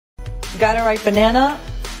Got a ripe banana?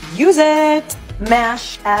 Use it!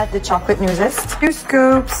 Mash, add the chocolate nusses. 2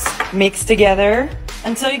 scoops, mix together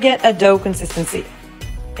until you get a dough consistency.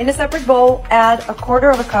 In a separate bowl, add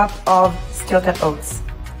 1/4 cup of steel-cut oats.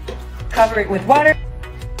 Cover it with water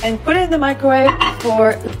and put it in the microwave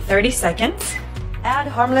for 30 seconds. Add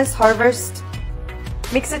Harmless Harvest.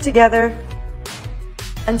 Mix it together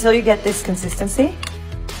until you get this consistency.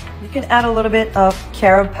 You can add a little bit of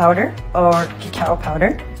carob powder or cacao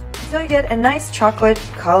powder until you get a nice chocolate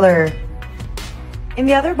color. In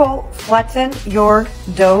the other bowl, flatten your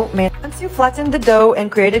dough. Once you flatten the dough and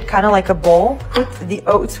create it kind of like a bowl, put the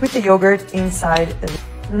oats with the yogurt inside.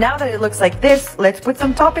 Now that it looks like this, let's put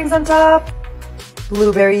some toppings on top.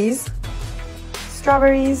 Blueberries,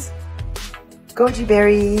 strawberries, goji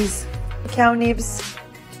berries, cacao nibs,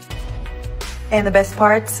 and the best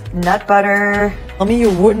part, nut butter. Tell me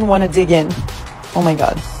you wouldn't want to dig in. Oh my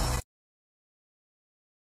God.